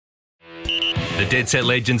The Dead Set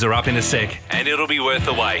Legends are up in a sec, and it'll be worth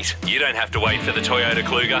the wait. You don't have to wait for the Toyota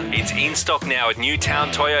Kluger. It's in stock now at Newtown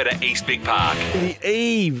Toyota, East Vic Park. The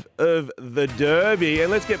eve of the Derby, and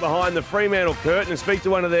let's get behind the Fremantle curtain and speak to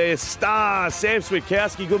one of their stars, Sam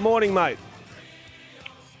Switkowski. Good morning, mate.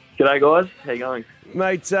 G'day, guys. How you going?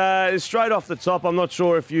 Mate, straight off the top, I'm not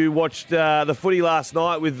sure if you watched the footy last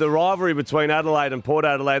night with the rivalry between Adelaide and Port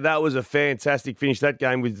Adelaide. That was a fantastic finish, that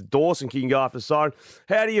game, with Dawson kicking after siren.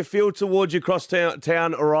 How do you feel towards your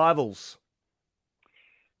cross-town rivals?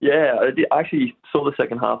 Yeah, I actually saw the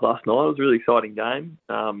second half last night. It was a really exciting game.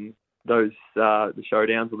 The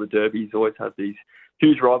showdowns or the derbies always have these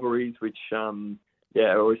huge rivalries, which, are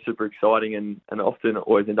always super exciting and often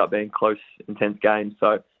always end up being close, intense games.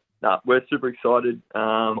 So, we're super excited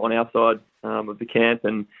on our side of the camp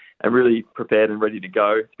and really prepared and ready to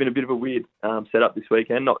go. It's been a bit of a weird setup this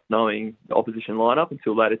weekend, not knowing the opposition lineup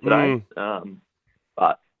until later today.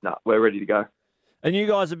 We're ready to go. And you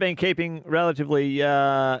guys have been keeping relatively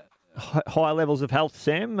high levels of health,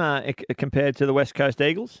 Sam, compared to the West Coast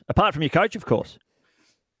Eagles, apart from your coach, of course.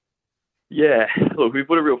 Yeah, look, we've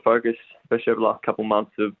put a real focus, especially over the last couple of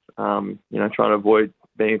months of, trying to avoid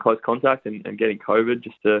being in close contact and getting COVID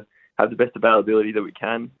just to have the best availability that we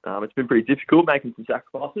can. It's been pretty difficult making some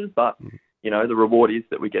sacrifices, but, the reward is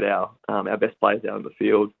that we get our best players out on the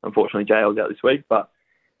field. Unfortunately, JL's out this week, but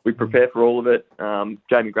we prepare for all of it.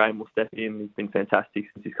 Jamie Graham will step in. He's been fantastic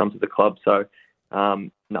since he's come to the club. So,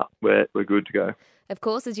 we're good to go. Of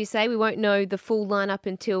course, as you say, we won't know the full lineup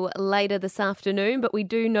until later this afternoon, but we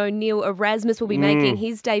do know Neil Erasmus will be making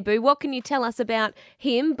his debut. What can you tell us about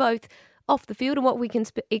him, both off the field and what we can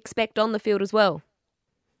expect on the field as well?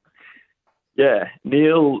 Yeah,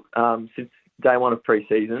 Neil, since day one of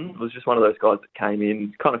pre-season, was just one of those guys that came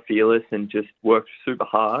in kind of fearless and just worked super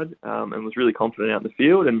hard and was really confident out in the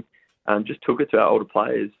field and just took it to our older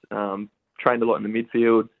players. Trained a lot in the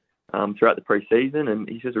midfield throughout the pre-season, and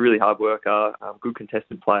he's just a really hard worker, good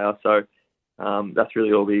contested player. So that's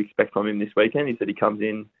really all we expect from him this weekend. He said he comes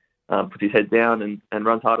in, puts his head down and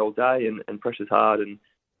runs hard all day and pressures hard, and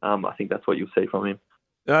I think that's what you'll see from him.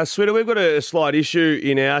 Switter, we've got a slight issue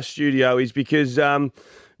in our studio is because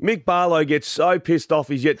Mick Barlow gets so pissed off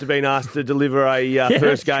he's yet to been asked to deliver a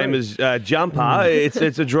first game as jumper.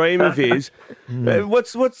 It's a dream of his.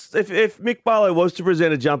 What's if Mick Barlow was to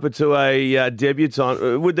present a jumper to a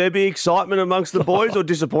debutant, would there be excitement amongst the boys or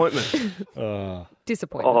disappointment?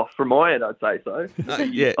 Disappointment. Oh, from my end, I'd say so.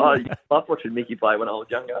 Yeah. I loved watching Mickey play when I was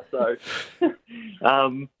younger. So,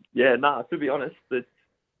 to be honest,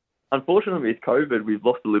 unfortunately, with COVID, we've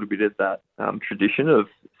lost a little bit of that tradition of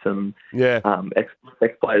some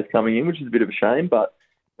ex-players coming in, which is a bit of a shame. But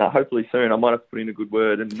hopefully soon, I might have put in a good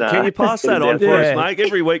word. And can you pass that on for us, mate?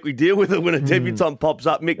 Every week we deal with it when a debutant pops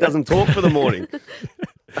up. Mick doesn't talk for the morning.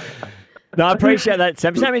 No, I appreciate that,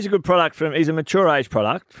 Sam. Sam is a good product. He's a mature age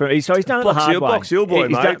product. So he's done it the hard way. Box Hill boy,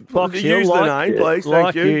 mate. Box Hill, use the name, please.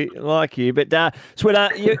 Thank you. Like you. But, Switter,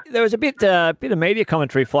 there was a bit of media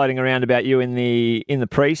commentary floating around about you in the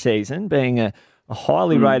pre-season being a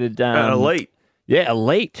highly rated... elite. Yeah,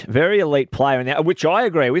 elite. Very elite player, which I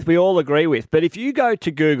agree with. We all agree with. But if you go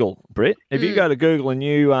to Google, Britt, if you go to Google and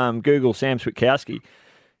you Google Sam Switkowski,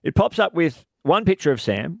 it pops up with one picture of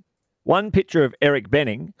Sam, one picture of Eric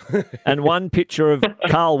Benning, and one picture of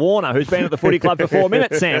Carl Warner, who's been at the footy club for 4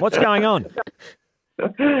 minutes. Sam, what's going on?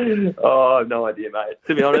 Oh, no idea, mate.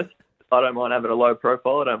 To be honest, I don't mind having a low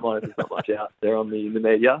profile. I don't mind if there's not much out there on the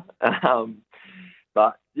media.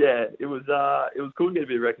 But yeah, it was cool to get a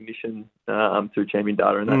bit of recognition through champion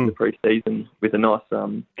data and that in the pre-season with a nice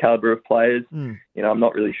calibre of players. I'm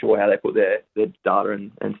not really sure how they put their data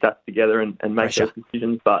and stats together and make those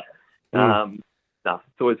decisions, but.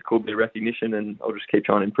 It's always a cool bit of recognition, and I'll just keep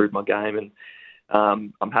trying to improve my game. And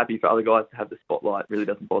I'm happy for other guys to have the spotlight. It really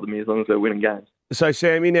doesn't bother me as long as we're winning games. So,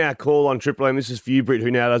 Sam, in our call on Triple M, this is for you, Britt,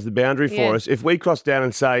 who now does the boundary for us. If we cross down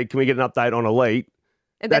and say, can we get an update on Elite?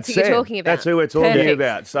 And that's who you're talking about. That's who we're talking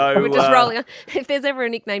about. So we're just rolling on. If there's ever a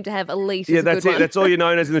nickname to have, Elite is a good one. That's all you're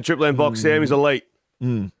known as in the Triple M box, Sam, is Elite.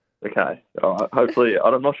 Okay. All right. Hopefully,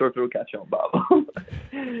 I'm not sure if it'll catch on, but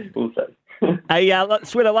we'll see. Hey,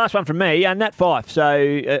 Switter, last one from me. Nat Fyfe, so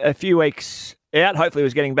a few weeks out. Hopefully, he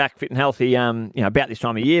was getting back fit and healthy. About this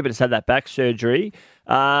time of year, but has had that back surgery.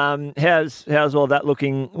 How's all that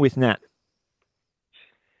looking with Nat?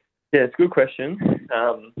 Yeah, it's a good question.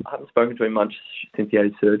 I haven't spoken to him much since he had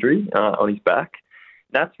his surgery on his back.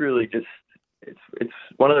 Nat's really just it's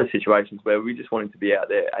one of those situations where we just want him to be out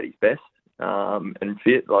there at his best and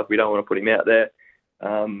fit. Like, we don't want to put him out there,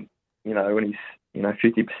 when he's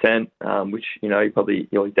 50%, which, he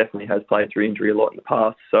definitely has played through injury a lot in the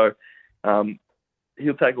past. So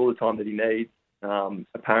he'll take all the time that he needs.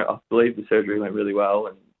 Apparently, I believe the surgery went really well,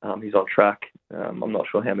 and he's on track. I'm not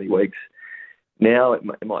sure how many weeks now. It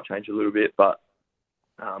might change a little bit, but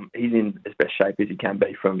he's in as best shape as he can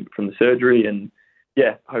be from the surgery, and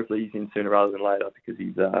yeah, hopefully he's in sooner rather than later because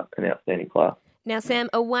he's an outstanding player. Now, Sam,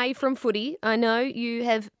 away from footy, I know you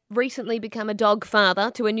have recently become a dog father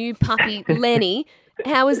to a new puppy, Lenny.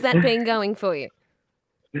 How has that been going for you?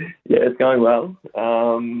 Yeah, it's going well.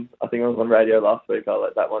 I think I was on radio last week. I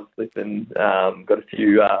let that one slip and got a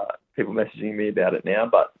few people messaging me about it now.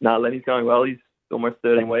 But no, Lenny's going well. He's almost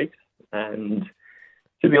 13 weeks. And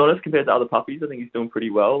to be honest, compared to other puppies, I think he's doing pretty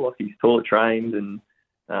well. Like, he's toilet trained and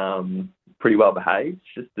pretty well behaved.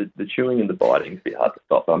 It's just the chewing and the biting is a bit hard to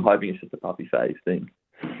stop. I'm hoping it's just a puppy phase thing.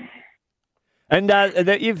 And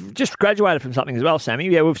you've just graduated from something as well, Sammy.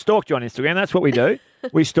 Yeah, we've stalked you on Instagram. That's what we do.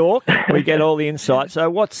 We stalk. We get all the insight. So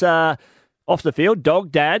what's off the field?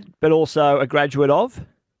 Dog, dad, but also a graduate of?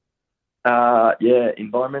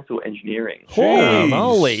 Environmental engineering. Holy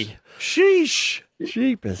moly. Sheesh.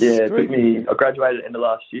 Jeepers. Yeah, I graduated at the end of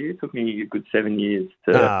last year. It took me a good 7 years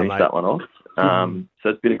to finish that one off. So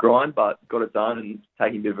it's been a grind, but got it done and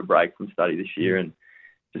taking a bit of a break from study this year and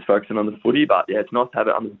just focusing on the footy. But yeah, it's nice to have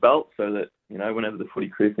it under the belt so that, you know, whenever the footy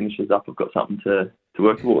career finishes up, I've got something to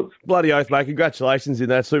work towards. Bloody oath, mate. Congratulations in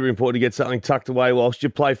that. Super important to get something tucked away whilst you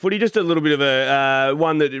play footy. Just a little bit of a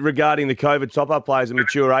one that regarding the COVID top-up players and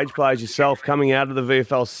mature age players yourself coming out of the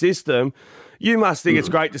VFL system. You must think it's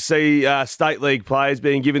great to see state league players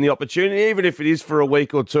being given the opportunity, even if it is for a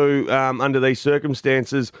week or two under these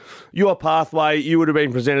circumstances. Your pathway, you would have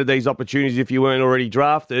been presented these opportunities if you weren't already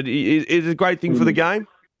drafted. Is it a great thing for the game?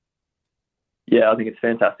 Yeah, I think it's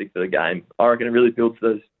fantastic for the game. I reckon it really builds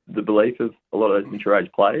the belief of a lot of those mature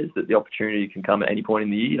age players that the opportunity can come at any point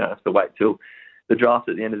in the year. You don't have to wait till the draft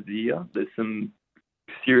at the end of the year. There's some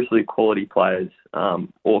seriously quality players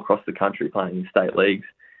all across the country playing in state leagues.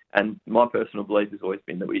 And my personal belief has always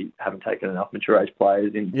been that we haven't taken enough mature age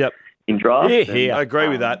players in draft. Yeah, I agree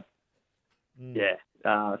with that. Yeah,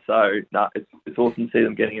 it's awesome to see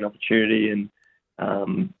them getting an opportunity, and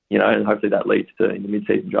and hopefully that leads to in the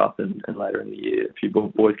mid-season draft and later in the year a few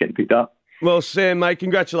boys getting picked up. Well, Sam, mate,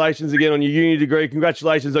 congratulations again on your uni degree.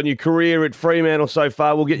 Congratulations on your career at Fremantle so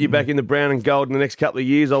far. We'll get you back in the brown and gold in the next couple of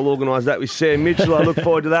years. I'll organise that with Sam Mitchell. I look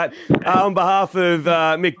forward to that. On behalf of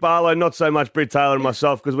Mick Barlow, not so much Britt Taylor and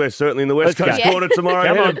myself, because we're certainly in the West Coast quarter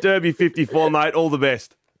tomorrow. Head of Derby 54, mate. All the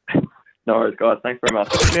best. No worries, guys. Thanks very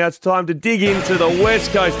much. Now it's time to dig into the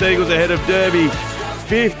West Coast Eagles ahead of Derby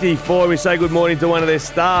 54. We say good morning to one of their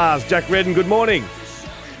stars. Jack Redden, good morning.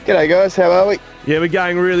 G'day, guys. How are we? Yeah, we're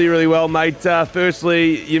going really, really well, mate.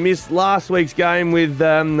 Firstly, you missed last week's game with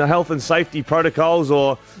the health and safety protocols,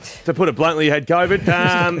 or to put it bluntly, you had COVID.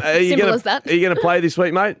 Simple as that. Are you going to play this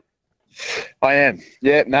week, mate? I am.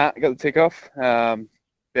 Yeah, got the tick off. About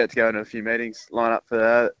to go into a few meetings, line up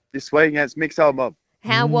for this week against Mick's old mob.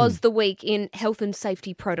 How was the week in health and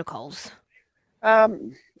safety protocols?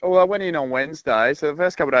 Well, I went in on Wednesday, so the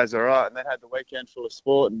first couple of days were all right, and then had the weekend full of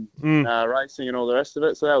sport and racing and all the rest of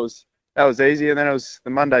it. So that was easy, and then it was the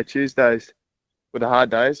Monday, Tuesdays were the hard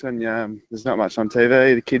days when there's not much on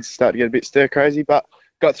TV. The kids start to get a bit stir crazy, but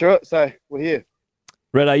got through it, so we're here.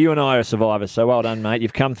 Redo, you and I are survivors, so well done, mate.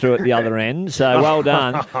 You've come through at the other end, so well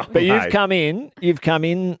done. But you've come in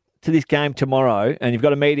to this game tomorrow, and you've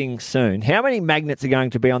got a meeting soon. How many magnets are going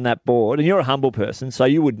to be on that board? And you're a humble person, so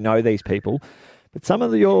you would know these people. But some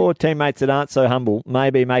of your teammates that aren't so humble may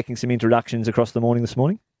be making some introductions across the morning this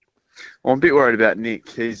morning. Well, I'm a bit worried about Nick.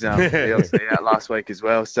 He's obviously out last week as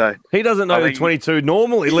well. So he doesn't know the 22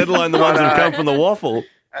 normally, let alone the ones that come from the waffle.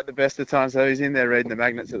 At the best of times, so he's in there reading the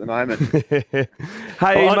magnets at the moment.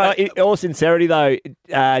 Hey, in all sincerity, though,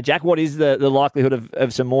 Jack, what is the likelihood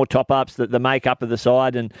of some more top-ups, the makeup of the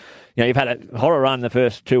side? And you've had a horror run the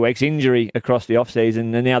first 2 weeks, injury across the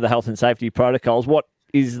off-season, and now the health and safety protocols. What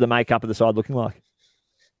is the makeup of the side looking like?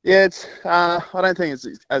 Yeah, I don't think it's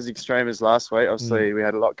as extreme as last week. Obviously, we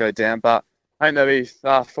had a lot go down, but I think there'll be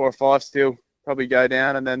 4 or 5 still probably go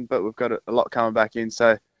down, but we've got a lot coming back in,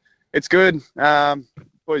 so it's good.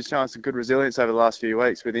 Boys showing some good resilience over the last few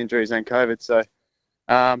weeks with injuries and COVID, so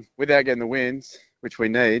without getting the wins, which we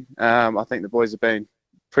need, I think the boys have been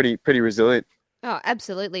pretty resilient. Oh,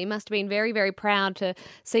 absolutely. You must have been very, very proud to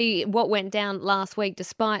see what went down last week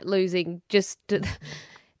despite losing just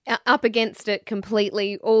up against it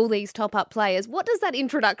completely, all these top-up players. What does that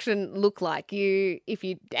introduction look like? If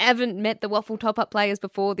you haven't met the Waffle top-up players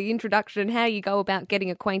before, the introduction, how you go about getting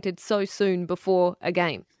acquainted so soon before a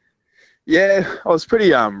game? Yeah, it was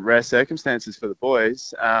pretty rare circumstances for the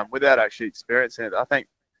boys without actually experiencing it. I think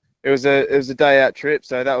it was a day-out trip,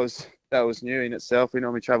 so that was new in itself. We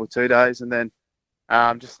normally travel 2 days, and then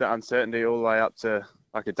just the uncertainty all the way up to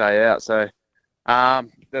like a day out. So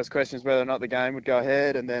there's questions whether or not the game would go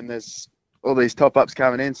ahead, and then there's all these top-ups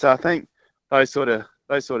coming in. So I think those sort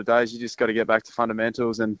of days, you just got to get back to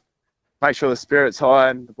fundamentals and make sure the spirit's high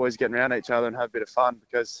and the boys are getting around each other and have a bit of fun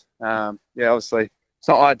because, obviously it's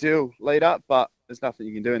not ideal lead up, but there's nothing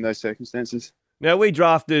you can do in those circumstances. Now, we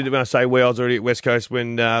drafted, when I say we, I was already at West Coast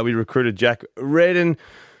when we recruited Jack Redden.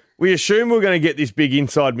 We assumed we were going to get this big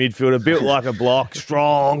inside midfielder, built like a block,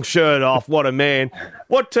 strong, shirt off, what a man.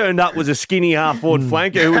 What turned up was a skinny half-forward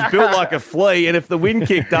flanker who was built like a flea, and if the wind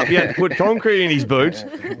kicked up, you had to put concrete in his boots.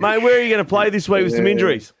 Mate, where are you going to play this week with some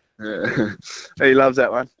injuries? Yeah. He loves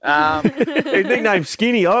that one. His nickname's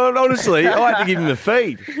Skinny. Honestly, I had to give him the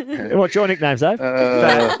feed. What's your nickname, Dave?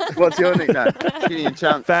 What's your nickname? Skinny and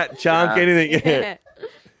Chunk. Fat, Chunk, anything. Yeah.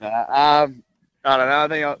 I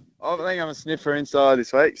don't know. I think I'm a sniffer inside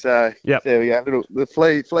this week. So there we go. The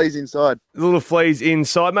fleas inside. Little fleas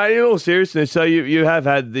inside, mate. In all seriousness, so you have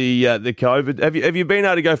had the COVID. Have you been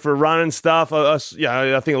able to go for a run and stuff? I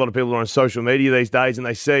think a lot of people are on social media these days and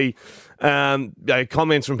they see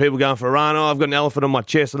comments from people going for a run. Oh, I've got an elephant on my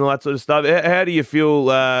chest and all that sort of stuff. How do you feel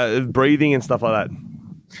breathing and stuff like that?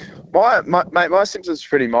 My symptoms are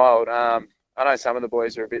pretty mild. I know some of the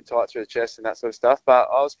boys are a bit tight through the chest and that sort of stuff, but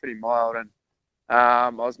I was pretty mild and I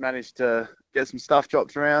was managed to get some stuff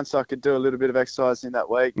dropped around so I could do a little bit of exercise in that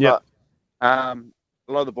week. Yep. But a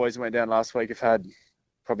lot of the boys who went down last week have had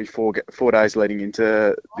probably 4 days leading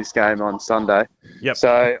into this game on Sunday. Yep.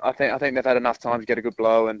 So I think they've had enough time to get a good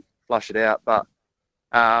blow and flush it out. But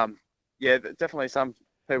definitely some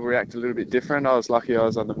people react a little bit different. I was lucky I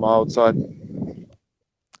was on the mild side.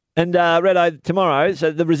 And Redo, tomorrow,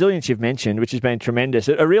 so the resilience you've mentioned, which has been tremendous,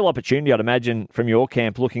 a real opportunity, I'd imagine, from your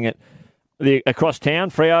camp, looking at across town,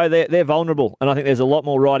 Freo, they're vulnerable, and I think there's a lot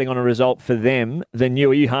more riding on a result for them than you.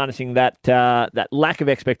 Are you harnessing that lack of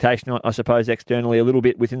expectation, I suppose, externally a little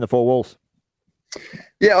bit within the 4 walls?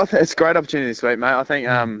 Yeah, it's a great opportunity this week, mate. I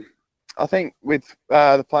think with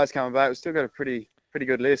the players coming back, we've still got a pretty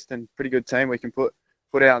good list and pretty good team we can put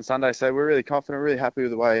out on Sunday. So we're really confident, really happy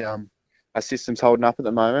with the way our system's holding up at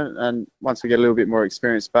the moment. And once we get a little bit more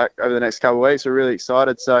experience back over the next couple of weeks, we're really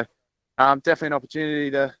excited. So definitely an opportunity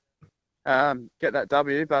to get that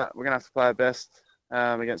W, but we're going to have to play our best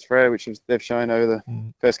against Freo, which they've shown over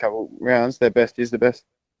the first couple of rounds. Their best is the best.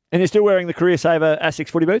 And you're still wearing the Career Saver Asics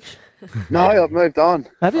footy boots? No, I've moved on.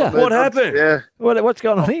 Have you? What happened? Yeah. What's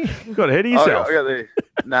going on here? You got ahead of yourself. I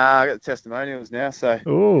got the testimonials now, so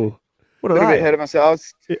Ooh. What a are little they? bit ahead of myself.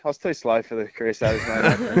 I was too slow for the Career Savers, mate.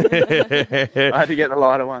 I had to get the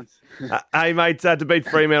lighter ones. Hey, mate, to beat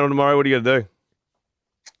Fremantle tomorrow, what are you going to do?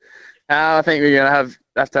 I think we're going to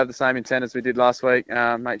have to have the same intent as we did last week.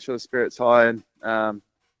 Make sure the spirit's high and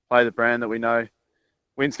play the brand that we know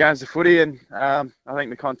wins games of footy. And I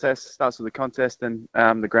think the contest starts with the contest and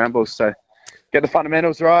the ground balls. So get the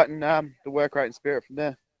fundamentals right and the work rate and spirit from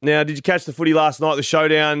there. Now, did you catch the footy last night, the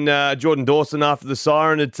showdown, Jordan Dawson after the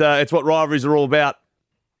siren? It's what rivalries are all about.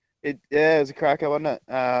 It was a cracker, wasn't it?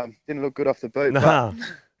 Didn't look good off the boot. Nah.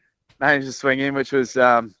 But managed to swing in, which was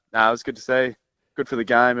it was good to see. Good for the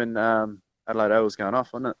game, and Adelaide Oval was going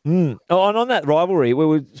off, wasn't it? Oh, and on that rivalry,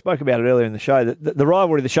 we spoke about it earlier in the show, that the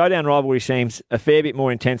rivalry, the showdown rivalry seems a fair bit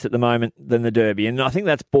more intense at the moment than the Derby, and I think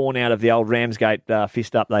that's born out of the old Ramsgate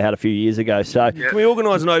fist-up they had a few years ago. So Can we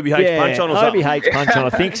organise an OBH punch-on or something? OBH punch-on, I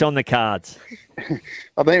think's on the cards. I think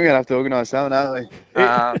we're going to have to organise something, aren't we?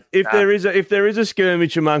 If there is a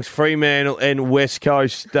skirmish amongst Fremantle and West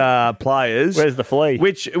Coast players, Where's the flea?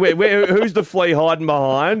 Who's the flea hiding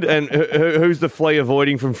behind, and who's the flea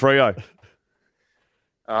avoiding from Freo?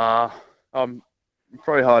 I'm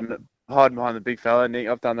probably hiding behind the big fella, Nick.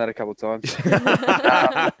 I've done that a couple of times.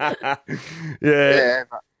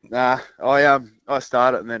 I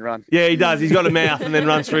start it and then run. Yeah, he does. He's got a mouth and then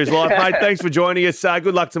runs for his life. Mate, thanks for joining us.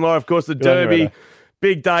 Good luck tomorrow. Of course, the Derby,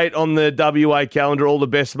 big date on the WA calendar. All the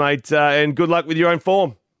best, mate, and good luck with your own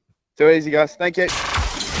form. Too easy, guys. Thank you.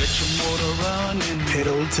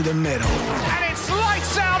 Pedal to the metal. And it's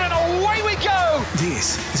lights out and away we go.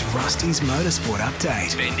 This is Rusty's Motorsport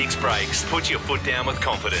Update. Bendix Brakes. Put your foot down with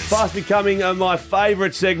confidence. Fast becoming my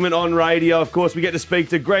favourite segment on radio. Of course, we get to speak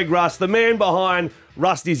to Greg Rust, the man behind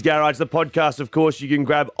Rusty's Garage, the podcast, of course, you can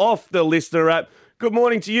grab off the Listener app. Good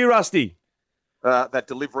morning to you, Rusty. That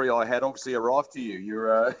delivery I had obviously arrived to you.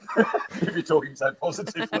 You're if you're talking so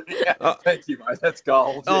positively. Thank you, mate. That's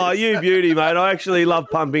gold. Oh, you beauty, mate. I actually love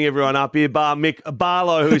pumping everyone up here, bar Mick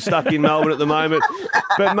Barlow, who's stuck in Melbourne at the moment.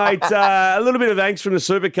 But, mate, a little bit of angst from the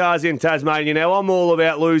supercars in Tasmania. Now, I'm all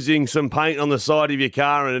about losing some paint on the side of your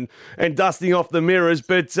car and dusting off the mirrors,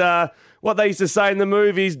 but what they used to say in the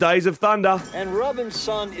movies, Days of Thunder. And Robin's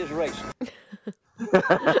son is racing.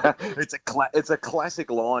 It's a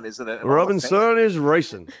classic line, isn't it? Robin's son is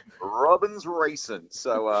racing. Robin's racing.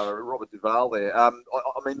 So Robert Duvall there. I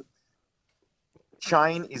mean,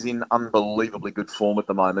 Shane is in unbelievably good form at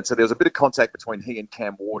the moment. So there was a bit of contact between he and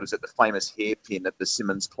Cam Waters at the famous hairpin at the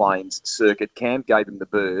Simmons Plains circuit. Cam gave him the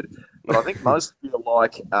bird, but I think most feel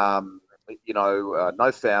like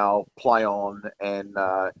no foul, play on, and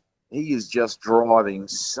he is just driving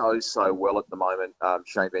so well at the moment,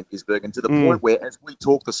 Shane Van Gisbergen, to the point where, as we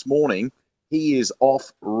talked this morning, he is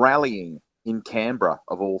off rallying in Canberra,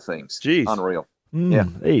 of all things. Jeez. Unreal. Yeah.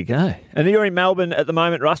 There you go. And you're in Melbourne at the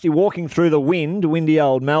moment, Rusty, walking through the windy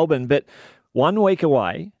old Melbourne, but 1 week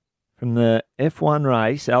away from the F1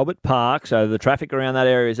 race, Albert Park, so the traffic around that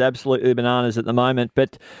area is absolutely bananas at the moment,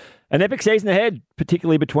 but an epic season ahead,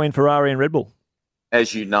 particularly between Ferrari and Red Bull.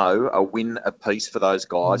 As you know, a win apiece for those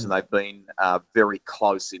guys, and they've been very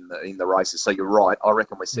close in the races. So you're right. I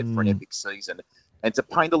reckon we're set for an epic season. And to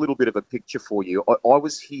paint a little bit of a picture for you, I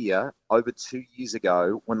was here over 2 years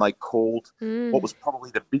ago when they called what was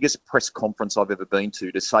probably the biggest press conference I've ever been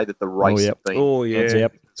to say that the race had been. Oh, yeah.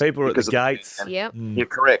 People at the gates. Yep. Yeah,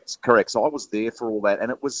 correct. So I was there for all that, and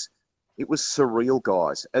it was surreal,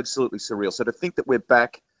 guys. Absolutely surreal. So to think that we're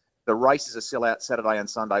back. The races are still out Saturday and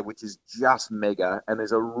Sunday, which is just mega, and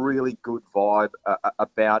there's a really good vibe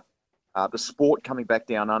about the sport coming back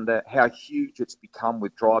down under, how huge it's become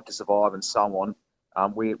with Drive to Survive and so on.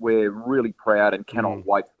 We're really proud and cannot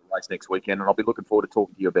wait for the race next weekend, and I'll be looking forward to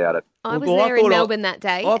talking to you about it. I was there in Melbourne that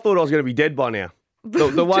day. I thought I was going to be dead by now.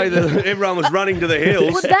 The way that everyone was running to the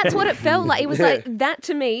hills. Well, that's what it felt like. It was like that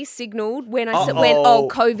to me signalled when I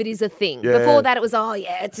went, COVID is a thing. Yeah. Before that, it was,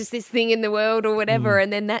 it's just this thing in the world or whatever.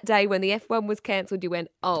 And then that day when the F1 was cancelled, you went,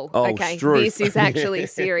 okay, this is actually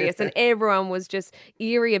serious. And everyone was just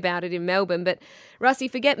eerie about it in Melbourne. But Rusty,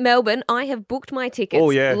 forget Melbourne. I have booked my tickets.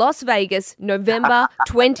 Oh, yeah. Las Vegas, November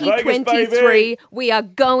 2023. Vegas, we are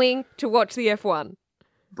going to watch the F1.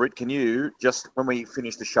 Britt, can you, just when we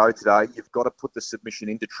finish the show today, you've got to put the submission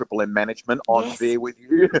into Triple M Management. I'm there with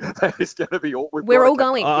you. That is going to be all. We're all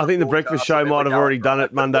going. I think the breakfast show might have already done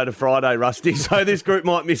it Monday to Friday, Rusty, so this group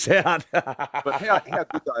might miss out. But how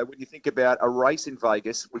good, though, when you think about a race in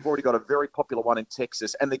Vegas, we've already got a very popular one in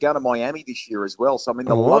Texas, and they're going to Miami this year as well. So, I mean,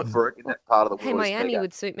 the love for it in that part of the world. Hey, Miami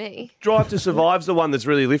would suit me. Drive to Survive's the one that's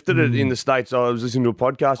really lifted it in the States. I was listening to a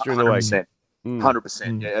podcast during the week.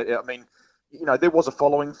 100%. Yeah, I mean, there was a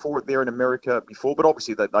following for it there in America before, but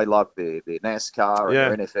obviously they love their NASCAR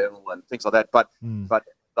and their NFL and things like that. But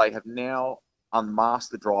they have now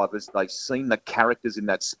unmasked the drivers. They've seen the characters in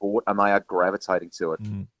that sport, and they are gravitating to it.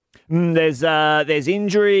 There's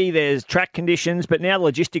injury, there's track conditions, but now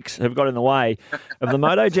logistics have got in the way of the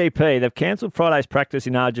MotoGP. They've cancelled Friday's practice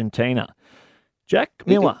in Argentina. Jack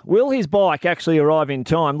Miller, will his bike actually arrive in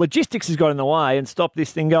time? Logistics has got in the way and stopped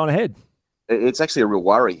this thing going ahead. It's actually a real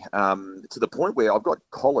worry, to the point where I've got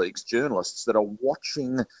colleagues, journalists, that are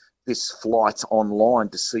watching this flight online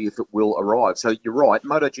to see if it will arrive. So you're right,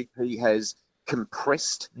 MotoGP has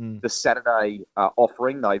compressed the Saturday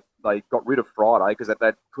offering. They got rid of Friday because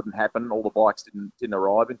that couldn't happen. All the bikes didn't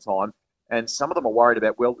arrive in time. And some of them are worried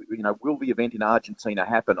about, will the event in Argentina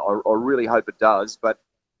happen? I really hope it does, but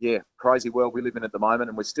yeah, crazy world we live in at the moment,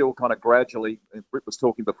 and we're still kind of gradually, Britt was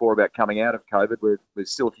talking before about coming out of COVID, there's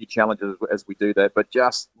still a few challenges as we do that, but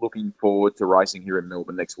just looking forward to racing here in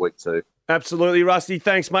Melbourne next week too. Absolutely, Rusty.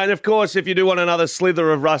 Thanks, mate. And of course, if you do want another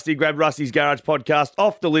slither of Rusty, grab Rusty's Garage podcast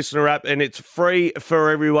off the Listener app, and it's free for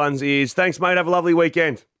everyone's ears. Thanks, mate. Have a lovely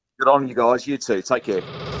weekend. Good on you guys. You too. Take care.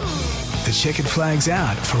 The checkered flag's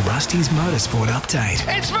out for Rusty's Motorsport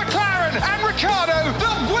Update. It's McLaren and Ricciardo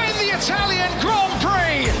that win the Italian Grand Prix.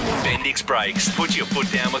 Bendix Brakes. Put your foot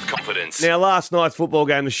down with confidence. Now, last night's football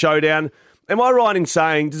game, the showdown, am I right in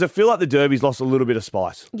saying, does it feel like the Derby's lost a little bit of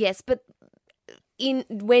spice? Yes, but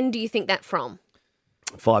when do you think that from?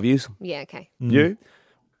 5 years. Yeah, okay. You?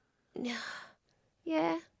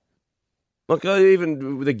 Yeah. Look,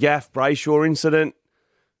 even with the Gaff Brayshaw incident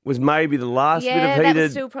was maybe the last bit of heated. Yeah, that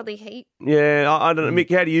was still probably heat. Yeah, I don't know.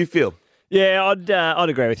 Mick, how do you feel? Yeah, I'd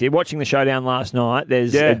agree with you. Watching the showdown last night,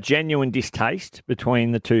 there's a genuine distaste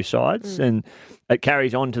between the two sides, and it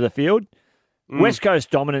carries on to the field. West Coast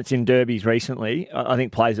dominance in derbies recently, I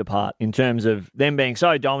think, plays a part in terms of them being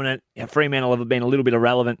so dominant. Fremantle have been a little bit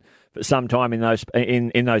irrelevant for some time in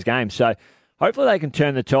those games. So hopefully they can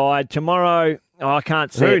turn the tide. Tomorrow, I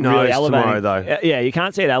can't see it really elevating. Tomorrow, though? Yeah, you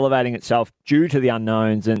can't see it elevating itself due to the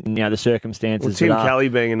unknowns and the circumstances. Well, Tim Kelly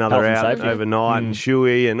being another out overnight, and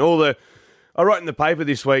Shuey and all the I wrote in the paper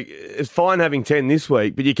this week, it's fine having 10 this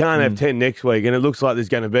week, but you can't have 10 next week. And it looks like there's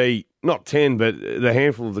going to be, not 10, but the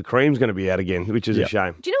handful of the cream's going to be out again, which is a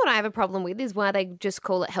shame. Do you know what I have a problem with is why they just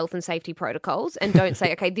call it health and safety protocols and don't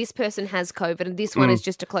say, okay, this person has COVID and this one is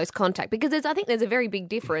just a close contact. Because I think there's a very big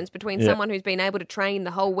difference between someone who's been able to train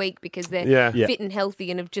the whole week because they're fit and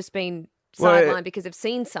healthy and have just been sidelined because they've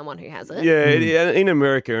seen someone who has it. Yeah, in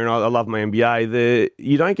America, and I love my NBA,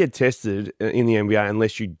 you don't get tested in the NBA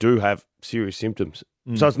unless you do have serious symptoms.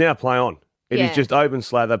 So it's now play on. It is just open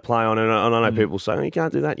slather, play on, and I know people say, oh, you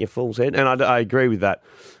can't do that, you fool's head, and I agree with that.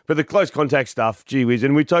 But the close contact stuff, gee whiz,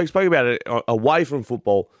 and we spoke about it away from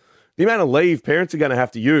football, the amount of leave parents are going to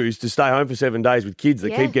have to use to stay home for 7 days with kids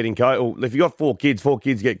that keep getting COVID. If you've got 4 kids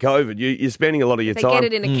get COVID, you're spending a lot of your time. They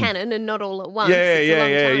get it in a cannon and not all at once.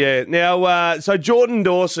 Yeah. Now, so Jordan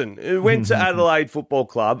Dawson went to Adelaide Football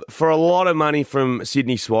Club for a lot of money from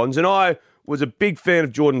Sydney Swans, and I was a big fan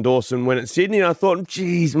of Jordan Dawson when at Sydney, and I thought,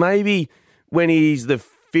 geez, maybe when he's the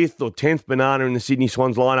 5th or 10th banana in the Sydney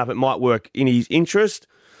Swans lineup, it might work in his interest.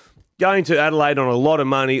 Going to Adelaide on a lot of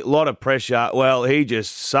money, a lot of pressure. Well, he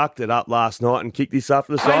just sucked it up last night and kicked this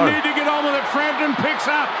after the siren. They need to get on with it. Frampton picks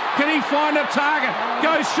up. Can he find a target?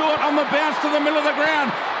 Goes short on the bounce to the middle of the ground.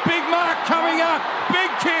 Big mark coming up. Big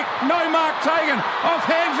kick. No mark taken. Off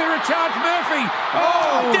hands there at Charles Murphy.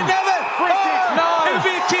 Didn't have it. Free kick. No. It'll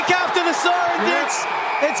be a kick after the siren, Dix.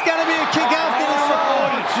 It's going to be a kick after the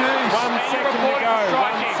siren. Jeez. 1 second to go.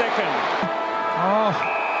 1 second.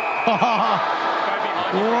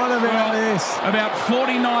 What about this? About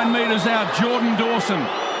 49 metres out, Jordan Dawson.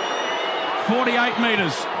 48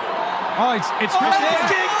 metres. It's kicked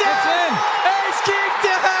out. It's kicked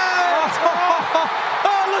out.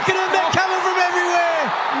 Look at them. They're coming from everywhere.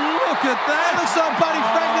 Look at that. Looks like Buddy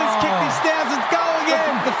Franklin's kicked his 1000th goal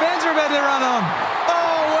again. The fans are about to run on.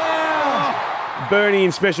 Oh, wow. Bernie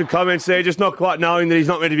in special comments there, just not quite knowing that he's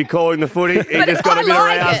not meant to be calling the footy. He just got a bit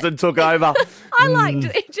aroused and took over. I liked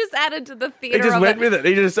it. It just added to the theatre. He just went with it.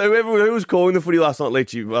 He just who was calling the footy last night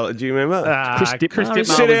let you. Well, do you remember? Chris Dittmar.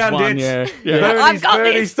 Sit down, Ditz.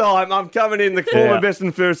 Bernie's time. I'm coming in, the former best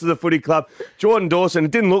and fairest of the footy club. Jordan Dawson.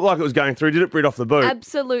 It didn't look like it was going through. Did it, Brit, off the boot?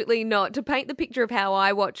 Absolutely not. To paint the picture of how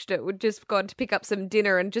I watched it, would just gone to pick up some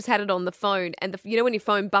dinner and just had it on the phone. And you know when your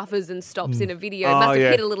phone buffers and stops in a video, it must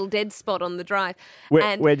have hit a little dead spot on the drive.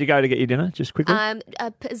 Where'd you go to get your dinner? Just quickly.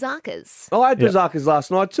 Pizzakas. I had Pizzakas last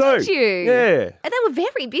night too. Did you? Yeah. And they were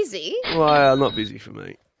very busy. Well, not busy for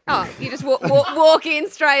me. Oh, you just walk in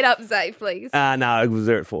straight up, Zay, please. No, I was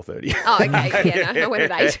there at 4:30. Oh, okay. Yeah, no, I went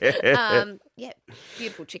at 8.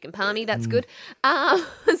 Beautiful chicken palmy. That's good.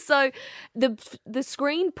 So the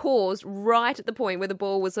screen paused right at the point where the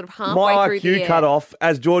ball was sort of halfway through the air. My IQ cut off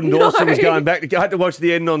as Jordan Dawson was going back. I had to watch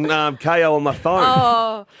the end on KO on my phone.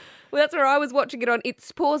 Oh, well, that's where I was watching it on.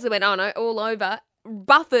 It's paused. It went, oh no, all over.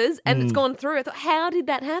 Buffers, and it's gone through. I thought, how did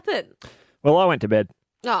that happen? Well, I went to bed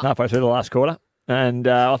halfway through the last quarter, and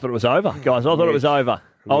I thought it was over, guys. I thought it was over.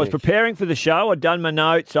 I was preparing for the show. I'd done my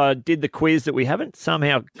notes. I did the quiz that we haven't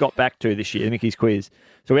somehow got back to this year, Mickey's quiz.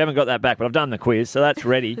 So we haven't got that back, but I've done the quiz, so that's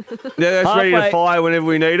ready. That's ready to fire whenever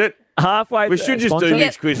we need it. Halfway. We should just do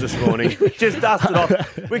Nick's quiz this morning. Just dust it off.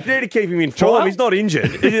 We need to keep him informed. He's not injured.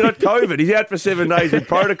 He's not COVID. He's out for 7 days with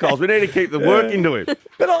protocols. We need to keep the work into him.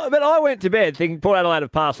 But I went to bed thinking Port Adelaide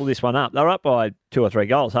have parcelled this one up. They were up by 2 or 3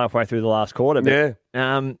 goals halfway through the last quarter. But,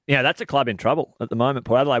 that's a club in trouble at the moment,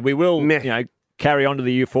 Port Adelaide. We will, carry on to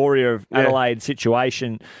the euphoria of Adelaide's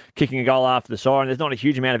situation, kicking a goal after the siren. There's not a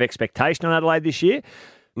huge amount of expectation on Adelaide this year.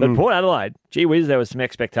 But Port Adelaide, gee whiz, there was some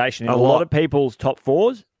expectation. In a lot of people's top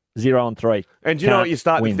fours, 0-3. And do you know what you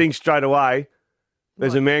start to think straight away?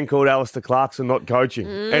 There's a man called Alistair Clarkson not coaching.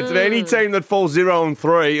 It's any team that falls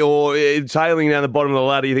 0-3 or sailing down the bottom of the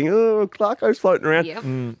ladder, you think, oh, Clarko's floating around.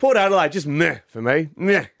 Yep. Port Adelaide, just meh for me.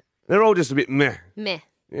 Meh. They're all just a bit meh. Meh.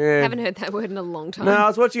 Yeah. Haven't heard that word in a long time. No, I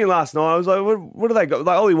was watching it last night. I was like, what do they got?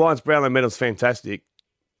 Like, Ollie Wines Brownlow medal's fantastic.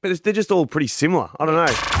 But they're just all pretty similar. I don't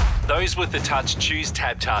know. Those with the touch, choose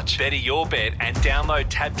Tab Touch. Better your bet and download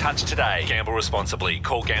Tab Touch today. Gamble responsibly.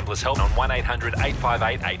 Call Gamblers Help on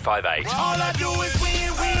 1-800-858-858. All I do is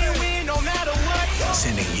win, no matter what.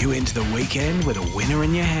 Sending you into the weekend with a winner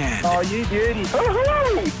in your hand. Oh, you beauty.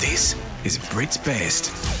 This is Brit's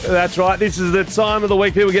Best. That's right. This is the time of the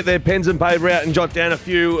week people get their pens and paper out and jot down a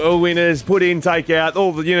few winners. Put in, take out.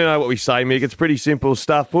 You know what we say, Mick. It's pretty simple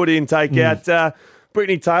stuff. Put in, take out.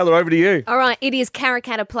 Brittany Taylor, over to you. All right, it is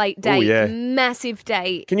Karrakatta Plate Day. Oh, yeah. Massive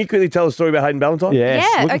day. Can you quickly tell a story about Hayden Ballantyne? Yes.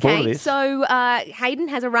 Yeah, okay. So Hayden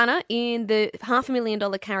has a runner in the $500,000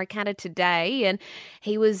 Karrakatta today, and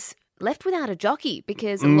he was left without a jockey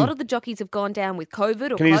because a lot of the jockeys have gone down with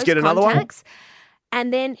COVID or Can he close just get another contacts.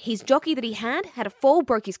 And then his jockey that he had a fall,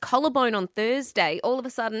 broke his collarbone on Thursday. All of a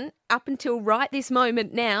sudden, up until right this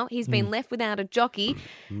moment now, he's been left without a jockey.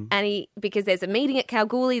 And because there's a meeting at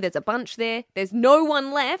Kalgoorlie, there's a bunch there. There's no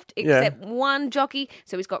one left except one jockey.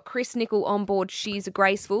 So he's got Chris Nicol on board. She's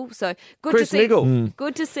graceful. So good Chris to see. Nicol.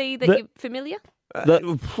 Good to see that you're familiar.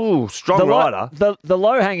 Strong rider. The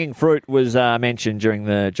low hanging fruit was mentioned during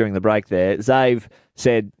the break there. Zave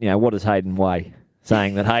said, what does Hayden weigh?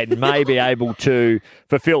 Saying that Hayden may be able to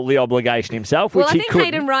fulfil the obligation himself, which I he think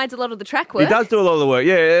couldn't. Hayden rides a lot of the track work. He does do a lot of the work,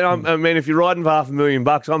 yeah. And I mean, if you're riding for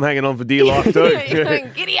 $500,000, I'm hanging on for dear life too. You're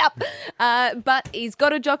going, giddy up. But he's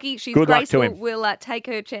got a jockey. She's Good luck to graceful. him. Will take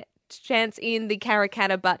her chance in the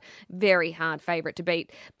Karrakatta, but very hard favourite to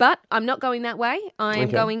beat. But I'm not going that way. I am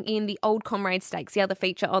going in the Old Comrade Stakes, the other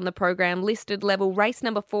feature on the program, listed level, race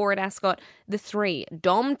number 4 at Ascot, the 3,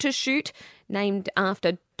 Dom to Shoot, named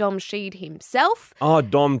after Dom Sheed himself. Oh,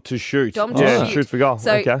 Dom to Shoot. Dom to Shoot for goal.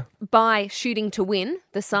 So Okay. by Shooting to Win,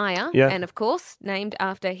 the sire, and of course named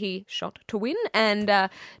after he shot to win. And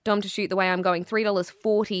Dom to Shoot, the way I'm going,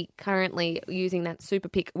 $3.40 currently using that super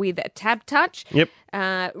pick with a Tab Touch. Yep.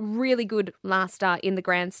 Really good last start in the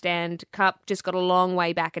Grandstand Cup. Just got a long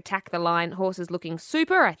way back. Attack the line. Horses looking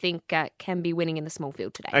super. I think can be winning in the small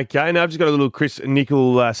field today. Okay, now I've just got a little Chris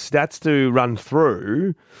Nicol stats to run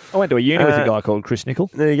through. I went to a uni with a guy called Chris Nicol.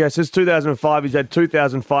 There you go. Since 2005, he's had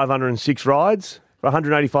 2,506 rides for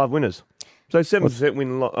 185 winners. So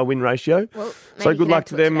 7% win ratio. Well, so good luck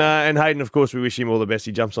to them. And Hayden, of course, we wish him all the best.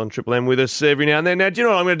 He jumps on Triple M with us every now and then. Now, do you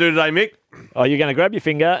know what I'm going to do today, Mick? Oh, you're going to grab your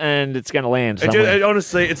finger and it's going to land somewhere.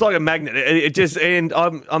 Honestly, it's like a magnet. And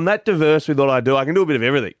I'm that diverse with what I do. I can do a bit of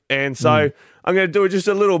everything. And so I'm going to do just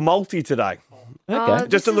a little multi today. Okay.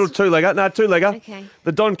 Just a little two-legger. No, two-legger. Okay.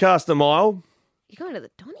 The Doncaster Mile. You're going to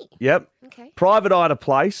the Donny. Yep. Okay. Private Eye to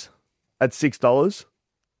Place at $6.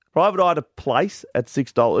 Private Eye to Place at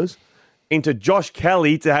 $6. Into Josh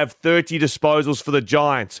Kelly to have 30 disposals for the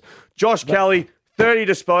Giants. Josh Kelly, 30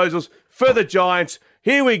 disposals for the Giants.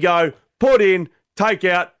 Here we go. Put in, take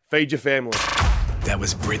out, feed your family. That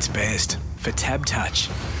was Brit's best for Tab Touch.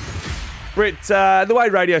 Britt, the way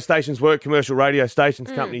radio stations work, commercial radio stations,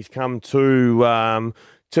 companies come to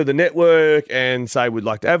the network and say, we'd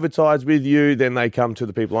like to advertise with you. Then they come to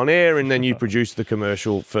the people on air and then you produce the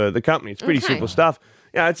commercial for the company. It's pretty simple stuff.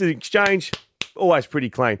 It's an exchange. Always pretty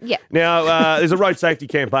clean. Yeah. Now, there's a road safety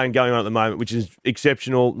campaign going on at the moment, which is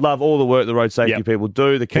exceptional. Love all the work the road safety people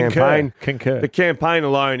do. The campaign, Concur. The campaign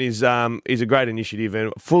alone is a great initiative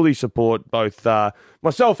and fully support both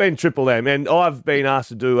myself and Triple M. And I've been asked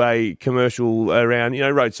to do a commercial around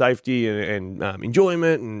road safety and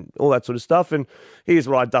enjoyment and all that sort of stuff. And here's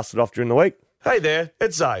what I dusted off during the week. Hey there,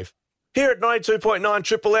 it's Zave. Here at 92.9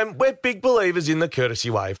 Triple M, we're big believers in the courtesy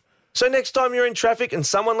wave. So next time you're in traffic and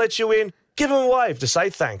someone lets you in, give them a wave to say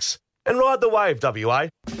thanks. And ride the wave, WA.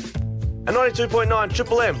 A 92.9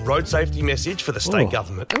 Triple M road safety message for the state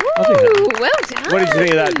government. Ooh, well done. What did you think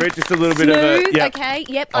of that, Brett? Just a little bit of a... Smooth, okay,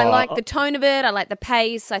 yep. I like the tone of it. I like the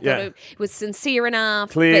pace. I thought it was sincere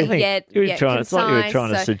enough. Clear. But yet, It's like you were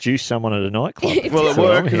trying to seduce someone at a nightclub. Well, it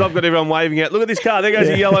worked because I've got everyone waving at. Look at this car. There goes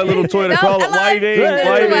a yellow little Toyota Corolla waving.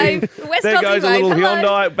 There goes a little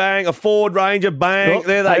Hyundai, bang. A Ford Ranger, bang.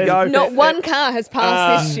 There they go. Not one car has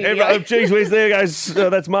passed this studio. Geez whiz, there goes.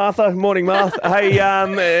 That's Martha. Morning, Martha. Hey,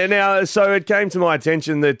 now, so it came to my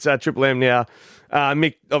attention that Triple M now,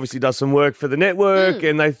 Mick obviously does some work for the network,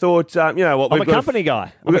 and they thought, you know what, I'm a company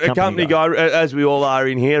guy. We've got a company guy, as we all are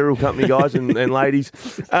in here, all company guys and ladies.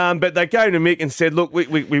 But they came to Mick and said, look, we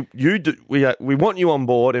want you on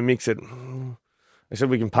board. And Mick said, they said,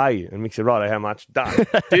 we can pay you. And Mick said, right, how much? Done.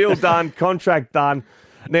 Deal done. Contract done.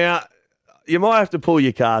 Now, you might have to pull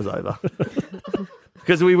your cars over.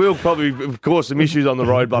 Because we will probably cause some issues on the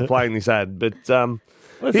road by playing this ad. But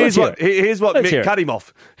here's what Mick, cut him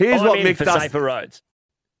off. Here's what Mick for does. Safer roads.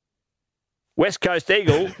 West Coast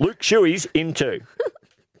Eagle, Luke Shuey's in 2.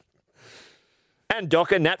 And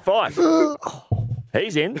Docker Nat 5.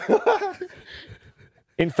 He's in.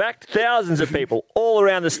 In fact, thousands of people all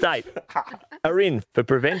around the state are in for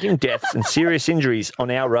preventing deaths and serious injuries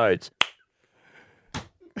on our roads.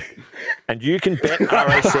 And you can bet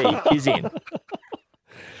RAC is in.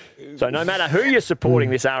 So no matter who you're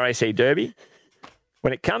supporting this RAC Derby,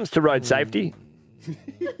 when it comes to road safety,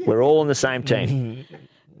 we're all on the same team.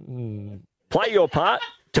 Play your part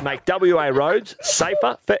to make WA roads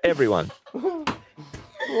safer for everyone.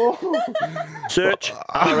 Search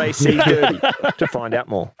RAC Derby to find out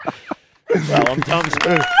more. Well,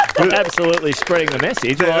 I'm absolutely spreading the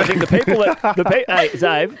message. Well, I think the people that... Hey,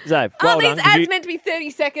 Zave, Are well these done. ads meant to be 30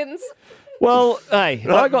 seconds? Well, hey,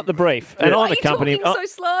 I got the brief, and Why I'm are a you company. talking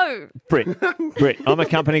so slow? Brit, I'm a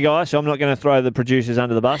company guy, so I'm not going to throw the producers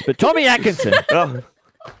under the bus. But Tommy Atkinson,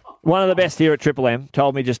 one of the best here at Triple M,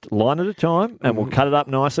 told me just line at a time, and we'll cut it up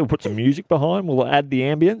nicely. We'll put some music behind. We'll add the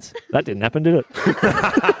ambience. That didn't happen, did it?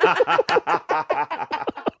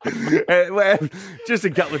 Well, just a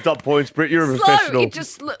couple of top points, Britt. You're a Slow. professional. It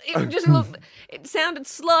just looked. It sounded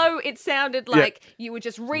slow. It sounded like you were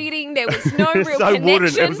just reading. There was no real so connection.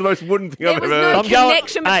 wooden. It was the most wooden thing There I've was ever no heard.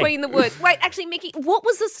 connection between the words. Wait, actually, Mickey, what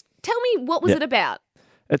was this? Tell me, what was it about?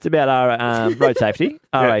 It's about our road safety,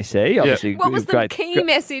 RAC. Obviously, What was the great. key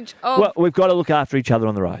message of? Well, we've got to look after each other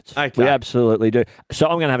on the roads. Okay. We absolutely do. So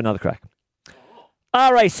I'm going to have another crack.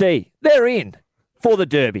 RAC, they're in for the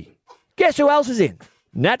Derby. Guess who else is in?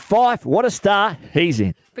 Nat Fyfe, what a star. He's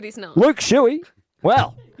in. But he's not. Luke Shuey,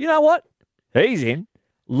 well, you know what? He's in.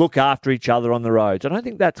 Look after each other on the roads. I don't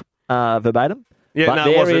think that's verbatim. Yeah, but no, it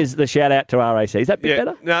there wasn't. is the shout out to RAC. Is that a bit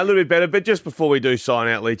better? No, a little bit better. But just before we do sign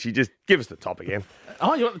out, Leachy, just give us the top again.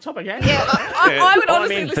 Oh, you want the top again? Yeah, I would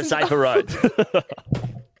honestly I'm in for listen to safer roads.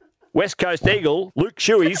 West Coast Eagle, Luke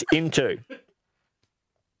Shuey's in too.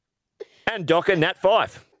 And Docker Nat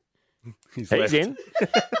Fyfe. He's left. in.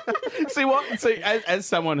 See, as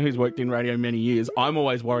someone who's worked in radio many years, I'm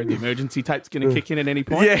always worried the emergency tape's going to kick in at any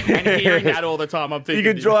point. Yeah. And hearing that all the time, I'm thinking...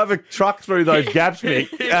 You can drive a truck through those gaps, Mick.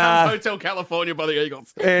 Here comes Hotel California by the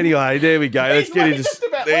Eagles. Anyway, there we go. Let's get into just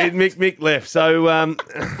about left. Mick left. So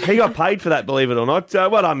he got paid for that, believe it or not. Well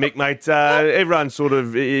done, Mick, mate. Everyone sort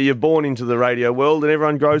of, you're born into the radio world and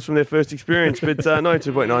everyone grows from their first experience. But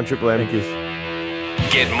 92.9 Triple M. Thank you.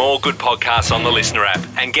 Get more good podcasts on the Listener app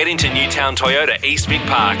and get into Newtown Toyota East Vic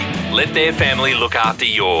Park. Let their family look after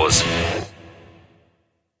yours.